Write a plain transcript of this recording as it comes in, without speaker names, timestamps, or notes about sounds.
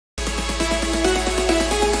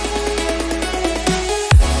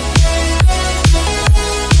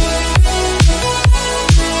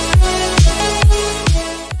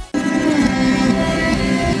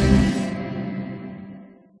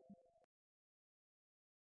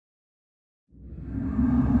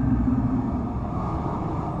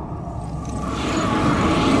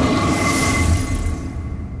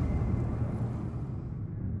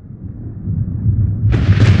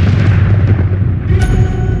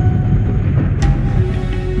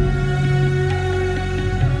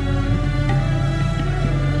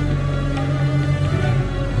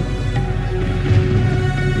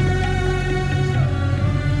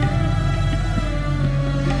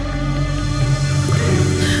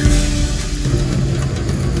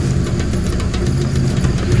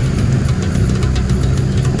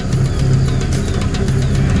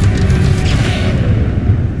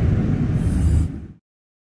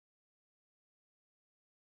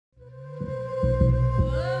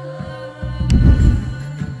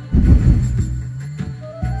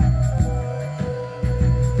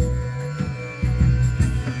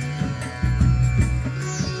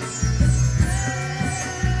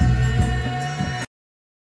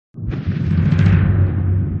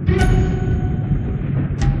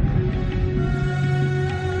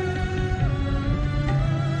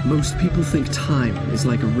Most people think time is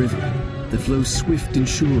like a river that flows swift and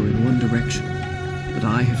sure in one direction. But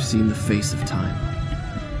I have seen the face of time,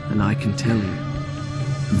 and I can tell you,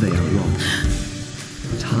 they are wrong.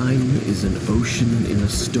 Time is an ocean in a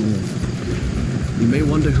storm. You may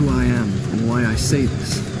wonder who I am and why I say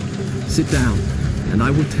this. Sit down, and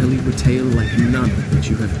I will tell you a tale like none that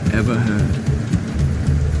you have ever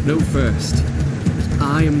heard. Know first, that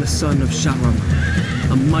I am the son of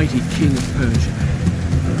Shahraman, a mighty king of Persia.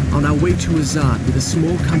 On our way to Azad with a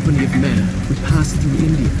small company of men, we passed through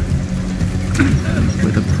India,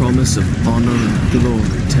 where the promise of honor and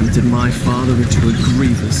glory tempted my father into a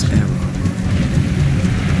grievous error.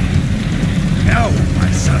 No,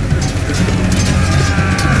 my son.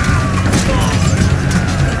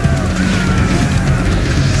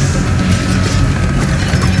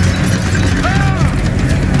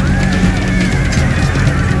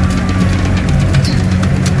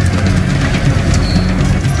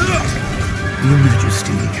 Your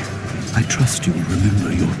Majesty, I trust you will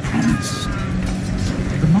remember your promise.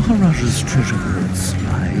 The Maharaja's treasure vaults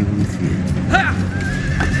lie within.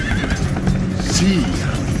 See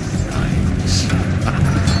how he rides.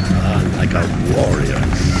 Like a warrior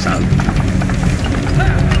son.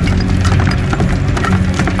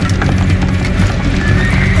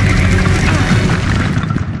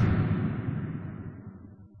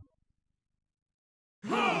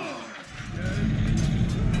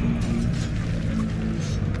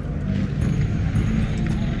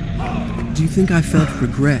 Do you think I felt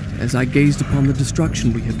regret as I gazed upon the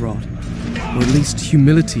destruction we had wrought? Or at least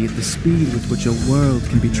humility at the speed with which a world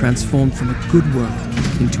can be transformed from a good world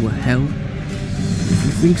into a hell? If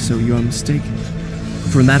you think so, you are mistaken.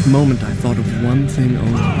 For in that moment I thought of one thing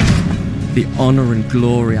only. The honor and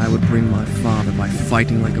glory I would bring my father by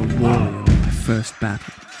fighting like a warrior in my first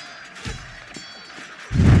battle.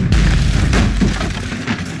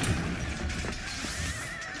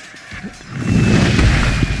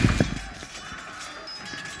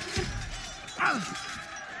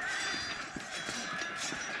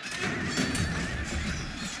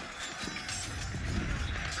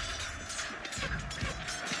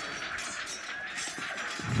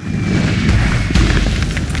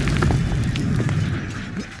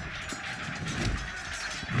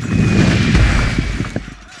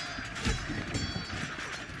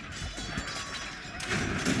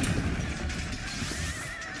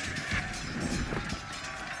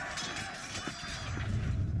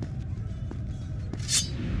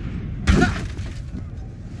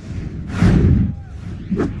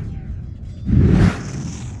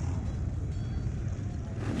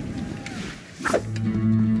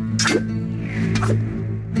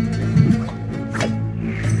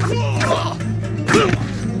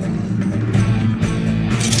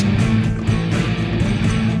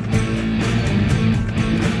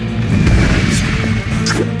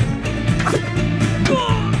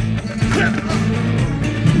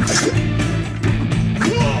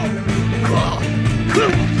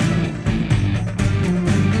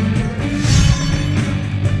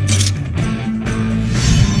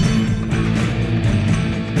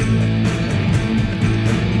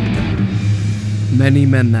 Many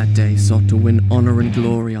men that day sought to win honor and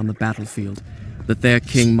glory on the battlefield, that their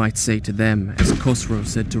king might say to them, as Khosrow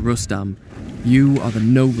said to Rustam, "You are the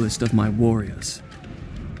noblest of my warriors."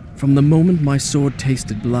 From the moment my sword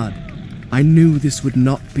tasted blood, I knew this would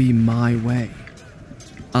not be my way.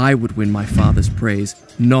 I would win my father's praise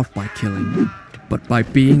not by killing, but by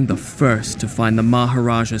being the first to find the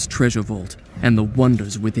Maharaja's treasure vault and the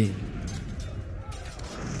wonders within.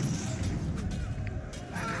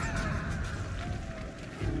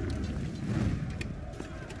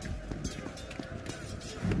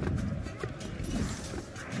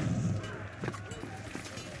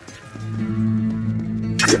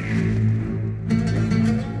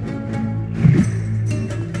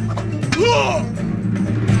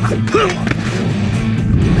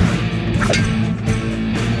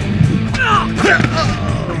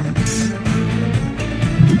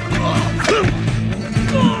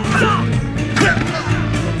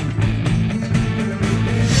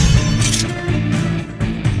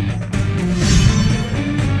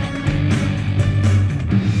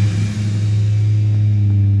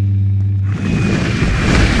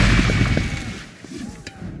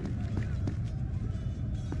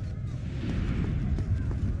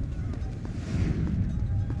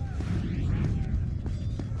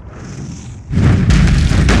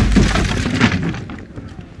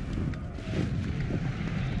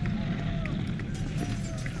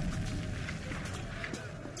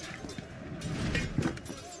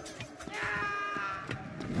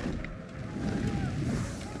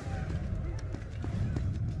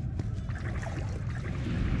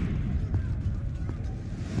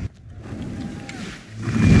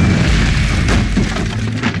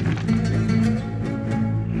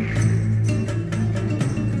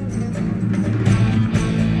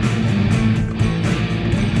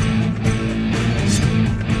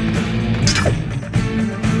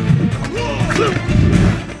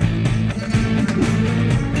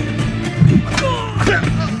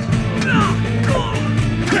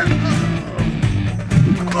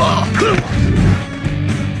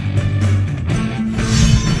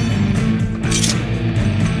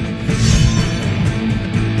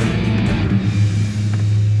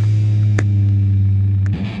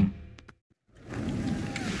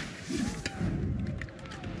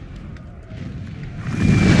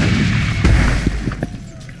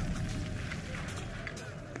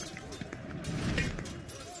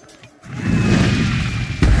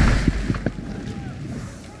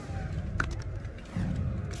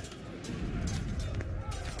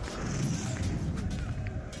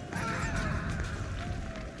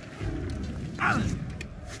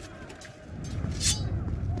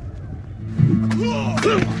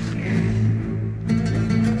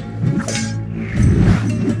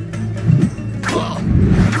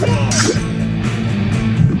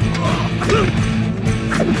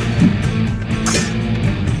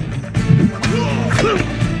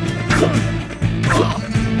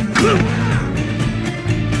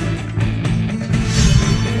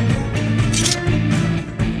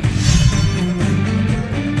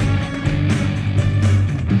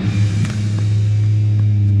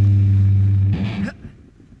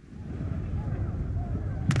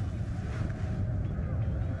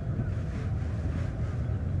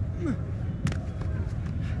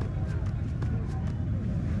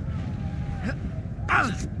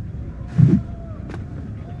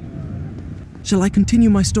 Shall I continue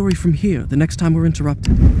my story from here the next time we're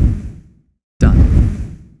interrupted?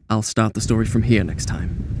 Done. I'll start the story from here next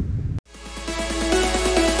time.